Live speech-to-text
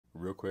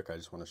real quick, I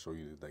just want to show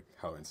you like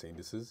how insane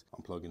this is.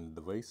 I'm plugging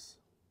the device,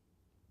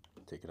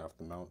 take it off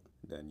the mount,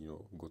 then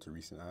go to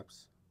recent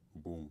apps.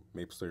 Boom,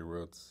 Maplestory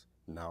Worlds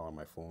now on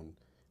my phone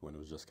when it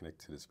was just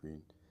connected to the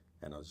screen,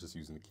 and I was just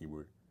using the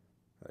keyboard.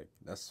 Like,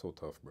 that's so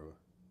tough, bro.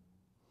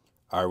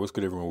 Alright, what's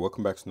good everyone?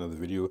 Welcome back to another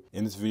video.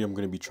 In this video, I'm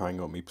going to be trying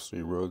out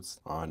Maplestory Worlds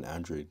on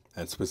Android,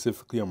 and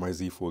specifically on my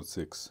Z Fold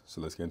 6.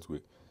 So let's get into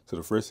it. So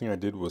the first thing I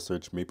did was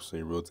search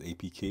Maplestory Worlds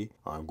APK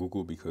on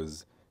Google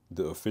because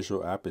the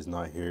official app is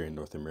not here in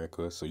North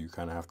America, so you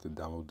kind of have to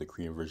download the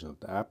Korean version of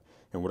the app.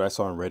 And what I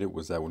saw on Reddit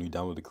was that when you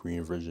download the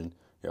Korean version,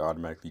 it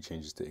automatically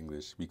changes to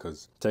English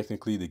because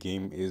technically the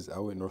game is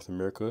out in North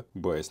America,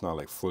 but it's not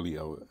like fully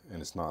out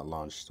and it's not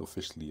launched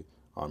officially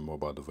on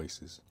mobile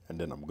devices. And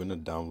then I'm gonna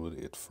download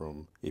it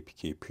from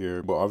APK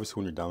Peer. But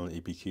obviously when you're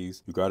downloading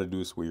APKs, you gotta do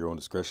this with your own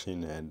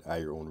discretion and at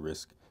your own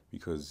risk,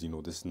 because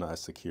this is not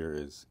as secure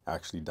as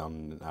actually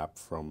downloading an app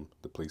from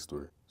the Play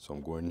Store. So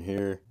I'm going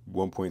here,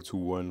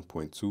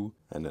 1.21.2,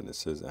 and then it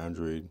says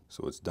Android,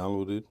 so it's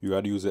downloaded. You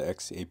gotta use the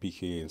X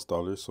APK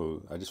installer,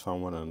 so I just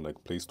found one on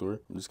like Play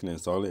Store. I'm just gonna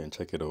install it and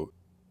check it out.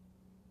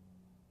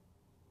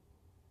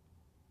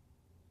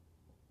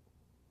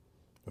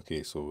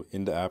 Okay, so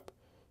in the app,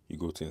 you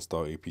go to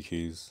install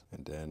APKs,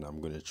 and then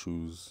I'm gonna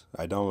choose,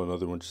 I download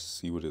another one just to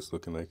see what it's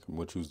looking like. I'm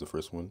gonna choose the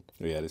first one.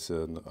 Oh yeah, this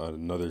is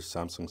another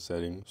Samsung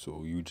setting.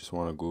 So you just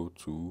wanna go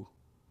to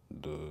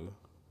the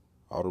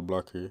auto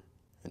blocker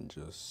and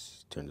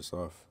just turn this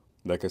off.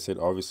 Like I said,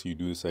 obviously you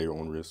do this at your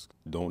own risk.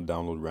 Don't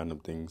download random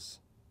things.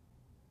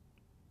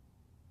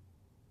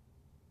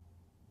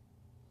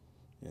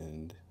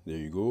 And there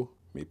you go.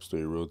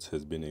 Maplestory Worlds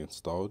has been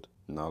installed.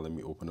 Now let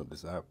me open up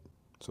this app.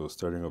 So it's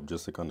starting up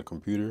just like on the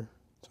computer.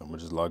 So I'm gonna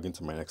just log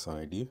into my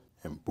Nexon ID,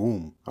 and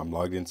boom, I'm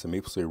logged into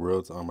Maplestory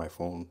Worlds on my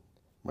phone,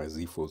 my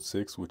Z Fold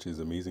 6, which is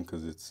amazing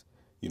because it's,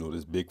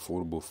 this big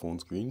foldable phone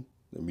screen.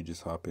 Let me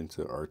just hop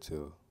into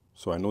RTL.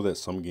 So I know that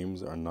some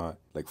games are not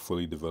like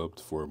fully developed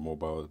for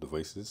mobile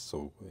devices,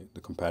 so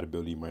the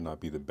compatibility might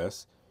not be the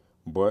best.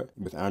 But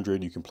with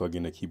Android, you can plug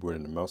in a keyboard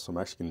and a mouse. So I'm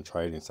actually gonna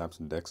try it in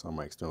Samsung DeX on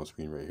my external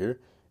screen right here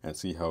and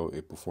see how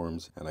it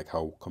performs and like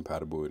how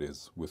compatible it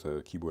is with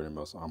a keyboard and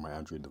mouse on my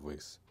Android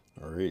device.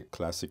 Alright,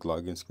 classic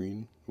login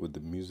screen with the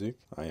music.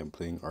 I am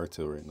playing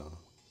RTL right now.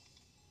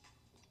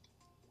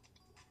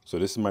 So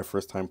this is my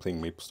first time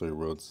playing Maplestory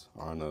Worlds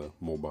on a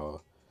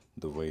mobile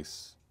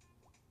device,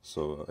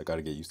 so I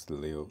gotta get used to the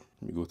layout.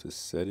 Let me go to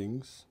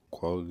settings,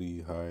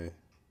 quality high.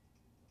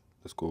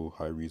 Let's go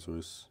high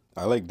resource.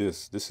 I like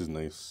this. This is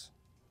nice.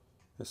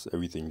 That's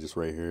everything just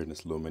right here in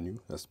this little menu.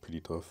 That's pretty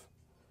tough.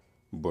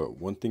 But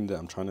one thing that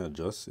I'm trying to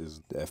adjust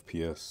is the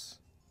FPS,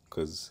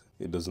 because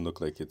it doesn't look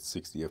like it's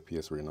 60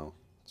 FPS right now.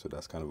 So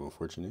that's kind of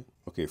unfortunate.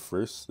 Okay,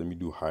 first let me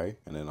do high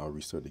and then I'll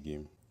restart the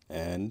game.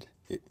 And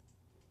it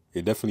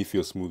definitely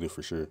feels smoother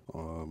for sure.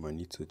 I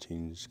need to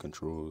change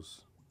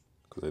controls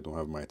because I don't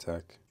have my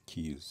attack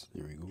keys.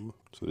 There we go.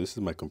 So this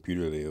is my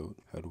computer layout.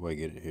 How do I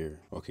get it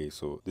here? Okay,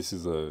 so this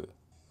is a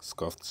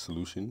scuffed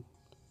solution,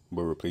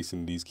 but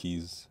replacing these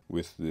keys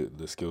with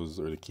the skills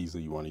or the keys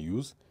that you want to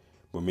use.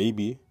 But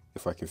maybe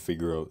if I can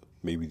figure out,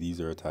 maybe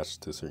these are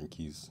attached to certain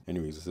keys.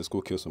 Anyways, let's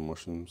go kill some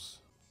mushrooms.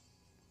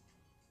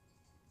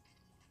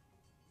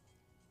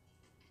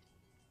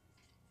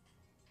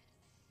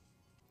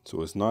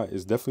 So it's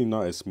definitely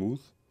not as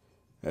smooth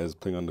as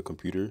playing on the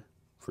computer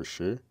for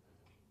sure,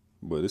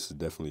 but this is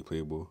definitely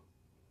playable.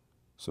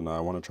 So now I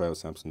want to try out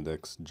Samsung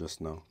DeX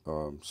just now.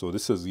 So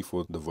this is a Z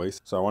Fold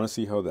device. So I want to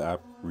see how the app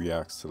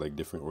reacts to like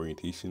different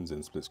orientations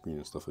and split screen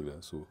and stuff like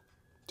that. So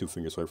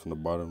 2-finger swipe from the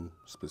bottom,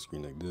 split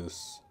screen like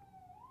this,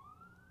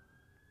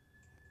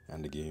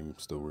 and the game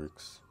still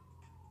works.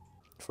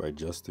 If I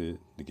adjust it,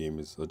 the game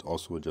is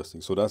also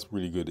adjusting. So that's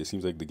really good. It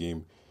seems like the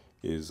game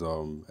is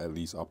at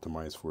least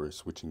optimized for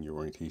switching your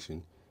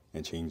orientation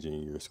and changing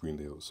your screen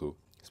layout. So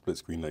split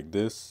screen like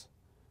this,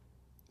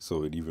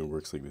 so it even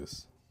works like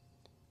this,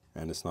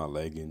 and it's not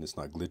lagging, it's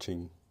not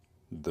glitching.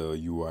 The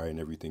UI and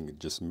everything, it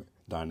just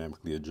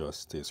dynamically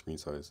adjusts to screen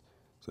size.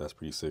 So that's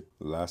pretty sick.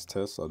 Last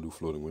test, I'll do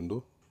floating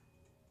window,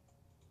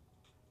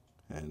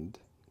 and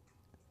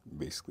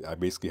I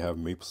basically have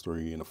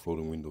Maplestory in a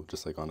floating window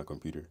just like on a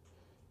computer,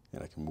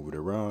 and I can move it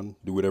around,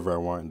 do whatever I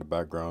want in the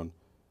background,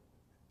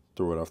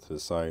 throw it off to the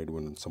side.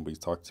 When somebody's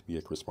talking to me, I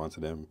can respond to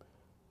them,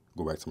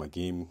 go back to my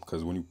game,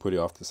 because when you put it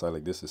off to the side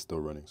like this, it's still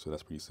running. So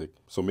that's pretty sick.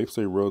 So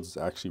Maplestory Worlds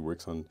actually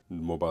works on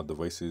mobile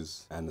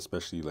devices, and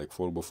especially like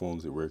foldable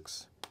phones, it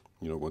works.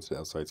 Go to the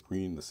outside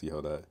screen, let's see how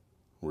that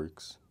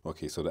works.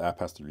 Okay, so the app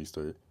has to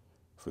restart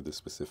for this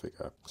specific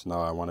app. So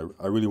now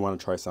I really want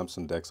to try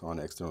Samsung DeX on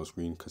the external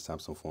screen because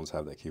Samsung phones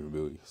have that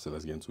capability. So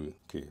let's get into it.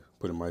 Okay,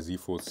 putting my Z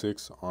Fold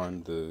 6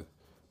 on the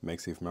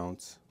MagSafe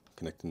mount,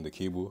 connecting the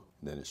cable,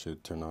 then it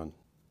should turn on.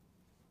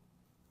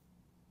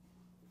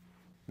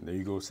 And there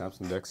you go,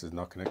 Samsung DeX is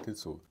now connected.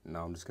 So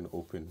now I'm just gonna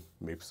open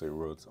Maplestory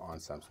Worlds on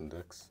Samsung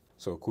DeX.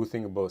 So a cool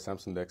thing about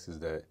Samsung DeX is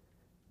that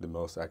the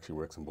mouse actually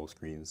works on both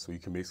screens. So you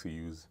can basically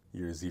use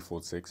your Z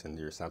Fold 6 and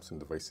your Samsung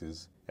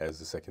devices as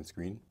the second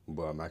screen.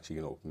 But I'm actually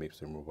gonna open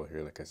Maplestory Mobile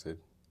here, like I said.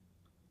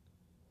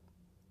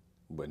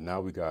 But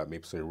now we got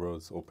Maplestory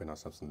Worlds open on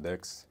Samsung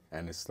DeX,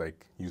 and it's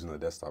like using a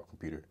desktop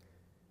computer.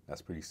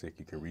 That's pretty sick.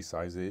 You can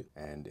resize it,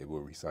 and it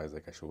will resize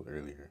like I showed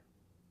earlier.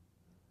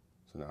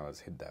 So now let's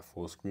hit that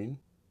full screen.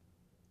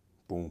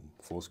 Boom,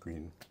 full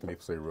screen.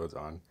 Maplestory Worlds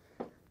on.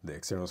 The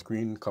external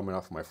screen coming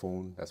off my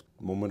phone. That's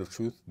moment of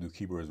truth. Do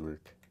keyboards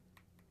work?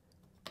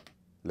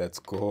 Let's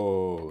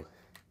go.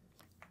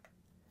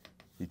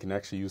 You can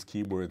actually use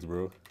keyboards,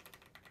 bro.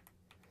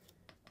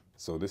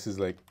 So this is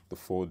like the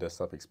full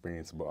desktop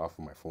experience, but off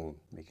of my phone.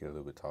 Make it a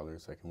little bit taller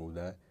so I can move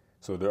that.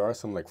 So there are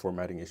some like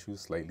formatting issues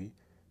slightly,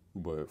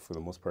 but for the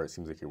most part, it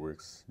seems like it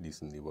works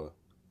decently well.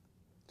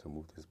 To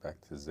move this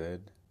back to Z.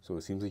 So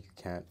it seems like you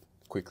can't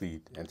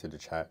quickly enter the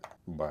chat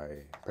by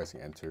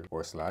pressing enter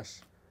or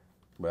slash,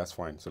 but that's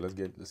fine. So let's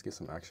get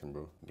some action,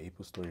 bro.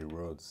 Maplestory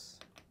Worlds.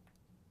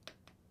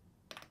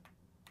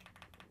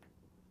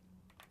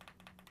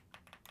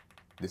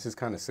 This is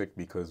kind of sick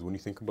because when you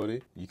think about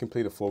it, you can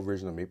play the full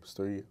version of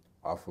Maplestory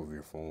off of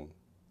your phone,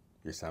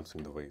 your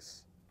Samsung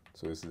device.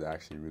 So this is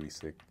actually really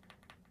sick.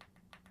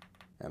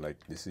 And like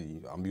this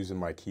is, I'm using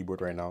my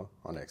keyboard right now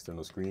on the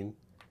external screen,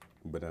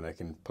 but then I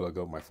can plug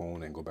up my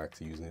phone and go back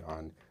to using it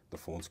on the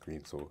phone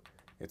screen. So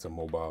it's a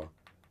mobile,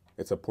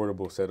 it's a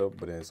portable setup,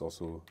 but then it's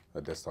also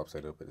a desktop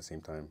setup at the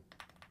same time.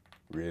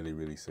 Really,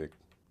 really sick.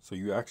 So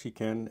you actually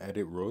can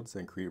edit roads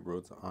and create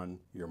roads on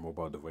your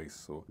mobile device.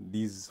 So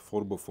these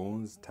foldable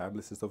phones,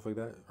 tablets and stuff like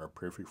that are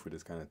perfect for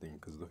this kind of thing.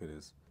 Cause look at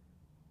this,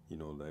 you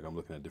know, like I'm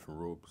looking at different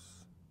ropes.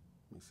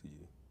 Let me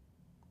see,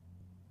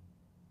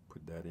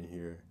 put that in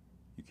here.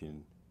 You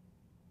can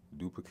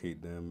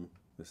duplicate them.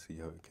 Let's see,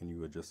 how can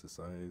you adjust the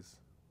size?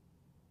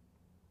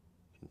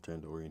 You can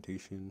turn the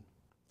orientation.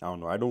 I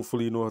don't know, I don't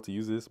fully know how to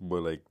use this,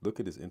 but like, look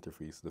at this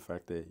interface. The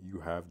fact that you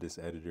have this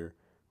editor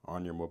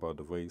on your mobile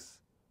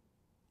device,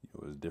 you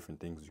know, there's different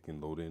things you can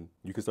load in.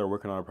 You can start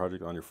working on a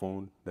project on your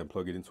phone, then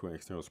plug it into an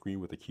external screen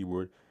with a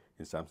keyboard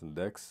in Samsung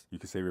DeX. You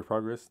can save your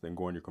progress, then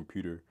go on your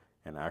computer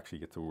and actually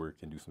get to work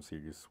and do some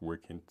serious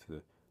work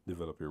into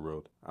develop your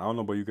world. I don't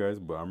know about you guys,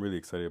 but I'm really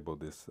excited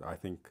about this. I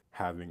think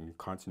having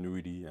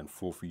continuity and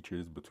full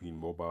features between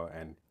mobile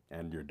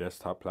and your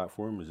desktop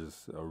platform is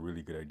just a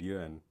really good idea,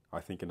 and I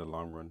think in the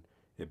long run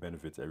it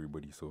benefits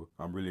everybody. So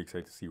I'm really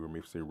excited to see where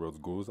Maplestory Worlds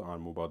goes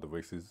on mobile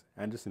devices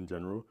and just in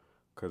general,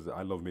 because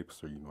I love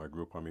Maplestory. You know, I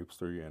grew up on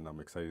Maplestory, and I'm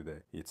excited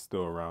that it's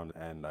still around,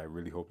 and I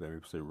really hope that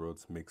Maplestory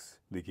Worlds makes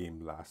the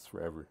game last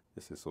forever.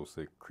 This is so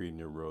sick, creating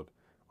your world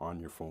on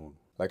your phone.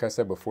 Like I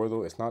said before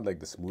though, it's not like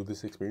the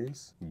smoothest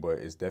experience, but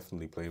it's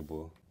definitely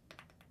playable.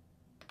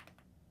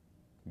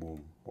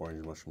 Boom,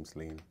 orange mushroom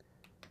slain.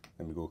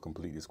 Let me go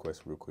complete this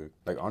quest real quick.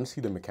 Like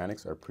honestly, the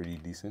mechanics are pretty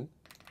decent.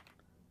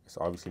 It's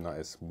obviously not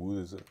as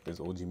smooth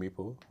as OG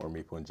Maple or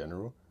Maple in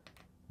general,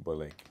 but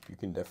like you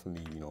can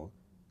definitely, you know,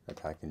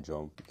 attack and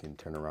jump. You can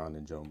turn around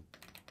and jump.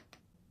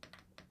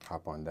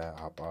 Hop on that,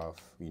 hop off.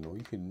 You know,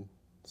 you can,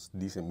 it's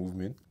decent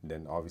movement.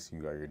 Then obviously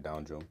you got your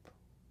down jump.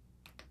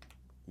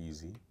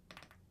 Easy.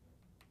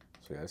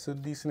 So yeah, it's a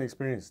decent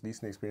experience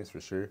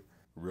for sure.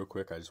 Real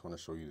quick, I just want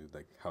to show you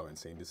like how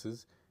insane this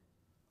is.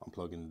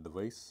 Unplug in the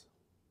device,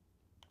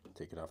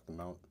 take it off the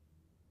mount,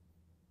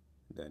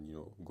 then you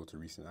know, go to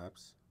recent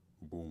apps.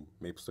 Boom,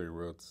 Maplestory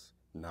Worlds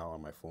now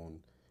on my phone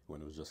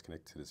when it was just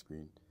connected to the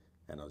screen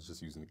and I was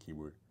just using the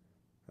keyboard.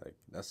 Like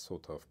that's so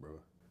tough, bro.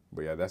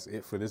 But yeah, that's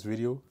it for this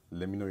video.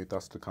 Let me know your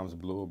thoughts in the comments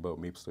below about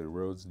Maplestory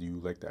Worlds. Do you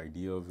like the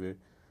idea of it?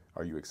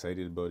 Are you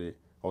excited about it?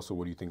 Also,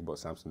 what do you think about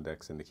Samsung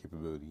DeX and the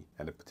capability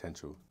and the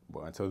potential?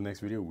 But until the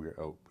next video, we're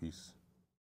out. Peace.